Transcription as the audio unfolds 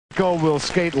Mexico will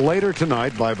skate later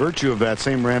tonight by virtue of that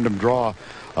same random draw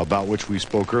about which we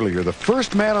spoke earlier. The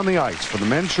first man on the ice for the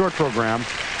men's short program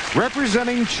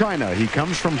representing China. He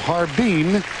comes from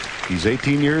Harbin. He's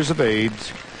 18 years of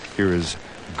age. Here is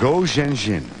Guo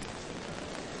Zhenjin.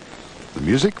 The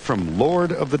music from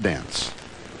Lord of the Dance.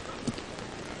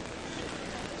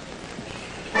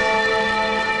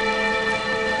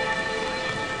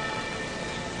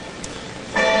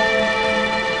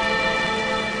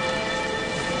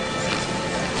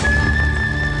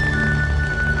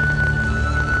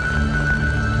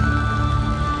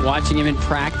 Watching him in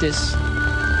practice,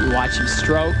 you watch him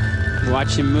stroke, you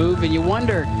watch him move, and you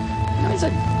wonder, he's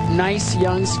a nice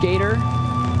young skater.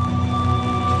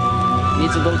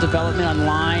 Needs a little development on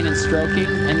line and stroking,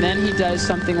 and then he does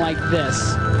something like this.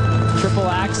 Triple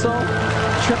axel,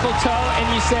 triple toe,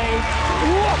 and you say,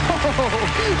 whoa,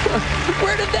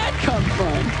 where did that come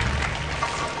from?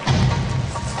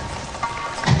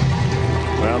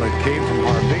 Well, it came from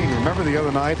Harbin. Remember the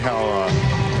other night how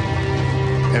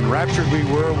enraptured we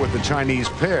were with the Chinese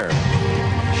pair,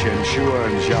 Shen Shua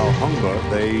and Zhao Hongba.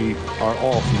 They are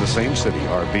all from the same city,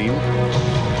 Harbin,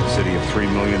 a city of 3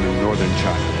 million in northern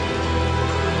China.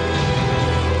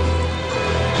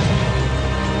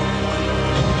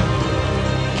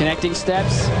 Connecting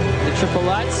steps, the triple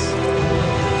Lutz.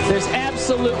 There's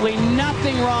absolutely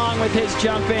nothing wrong with his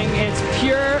jumping. It's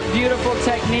pure, beautiful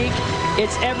technique.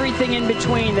 It's everything in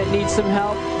between that needs some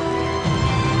help.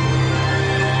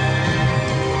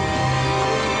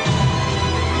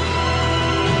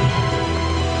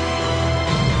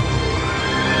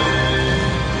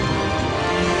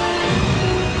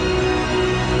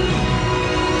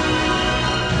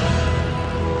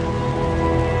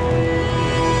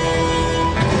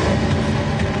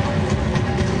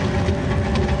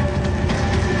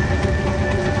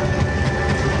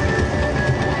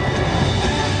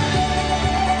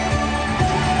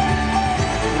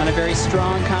 A very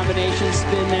strong combination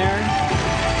spin there.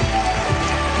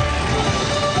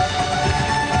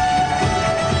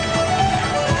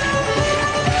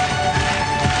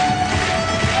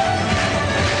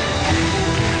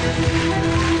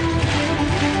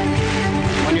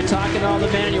 When you're talking to all the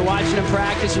men and you're watching them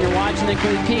practice and you're watching them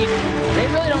compete, they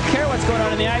really don't care what's going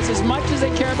on in the ice as much as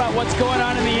they care about what's going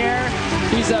on in the air.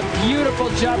 He's a beautiful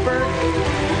jumper.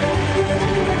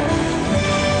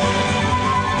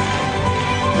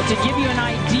 But to give you an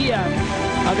idea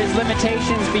of his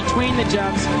limitations between the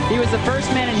jumps, he was the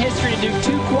first man in history to do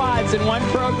 2 quads in one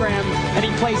program, and he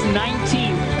placed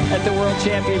 19th at the World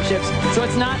Championships. So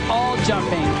it's not all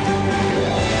jumping.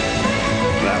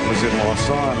 That was in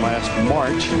Lausanne last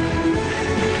March.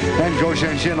 And Guo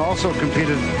Zhenjin also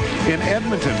competed in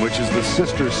Edmonton, which is the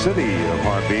sister city of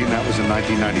Harbin. That was in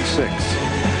 1996.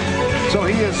 So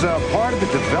he is part of the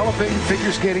developing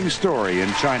figure skating story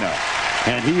in China.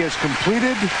 And he has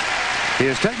completed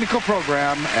his technical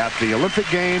program at the Olympic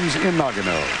Games in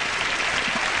Nagano.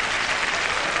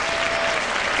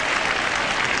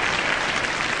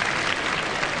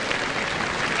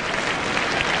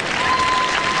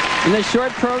 In the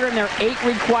short program, there are 8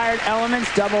 required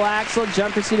elements: double axel,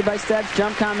 jump preceded by steps,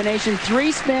 jump combination,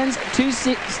 3 spins, 2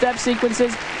 step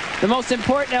sequences. The most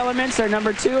important elements are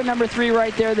number 2 and number 3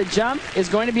 right there. The jump is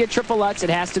going to be a triple Lutz. It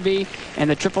has to be. And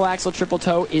the triple axel, triple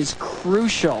toe is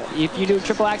crucial. If you do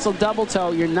triple axel, double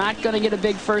toe, you're not going to get a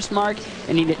big first mark,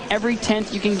 and you need every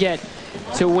 10th you can get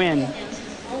to win.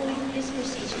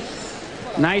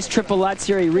 Nice triple Lutz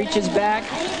here. He reaches back.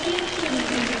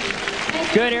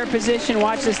 Good air position.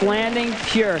 Watch this landing.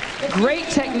 Pure. Great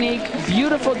technique.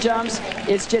 Beautiful jumps.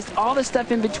 It's just all the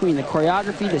stuff in between. The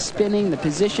choreography, the spinning, the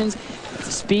positions, the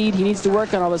speed. He needs to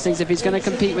work on all those things if he's going to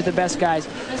compete with the best guys.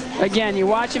 Again, you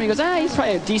watch him. He goes, he's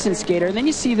probably a decent skater. And then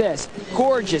you see this.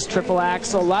 Gorgeous triple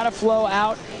axel. A lot of flow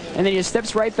out. And then he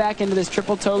steps right back into this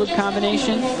triple toe loop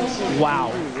combination.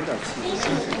 Wow.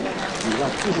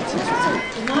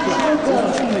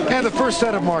 And the first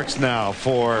set of marks now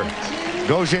for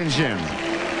Guo Zhenjin.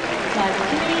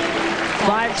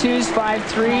 5 2s, 5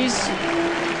 3s.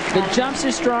 The jumps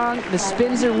are strong, the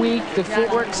spins are weak, the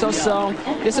footwork so-so.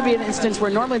 This will be an instance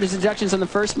where normally there's deductions on the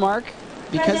first mark.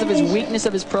 Because of his weakness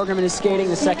of his program and his skating,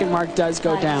 the second mark does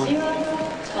go down.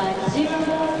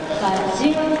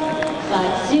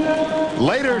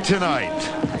 Later tonight,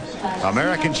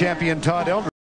 American champion Todd Eldredge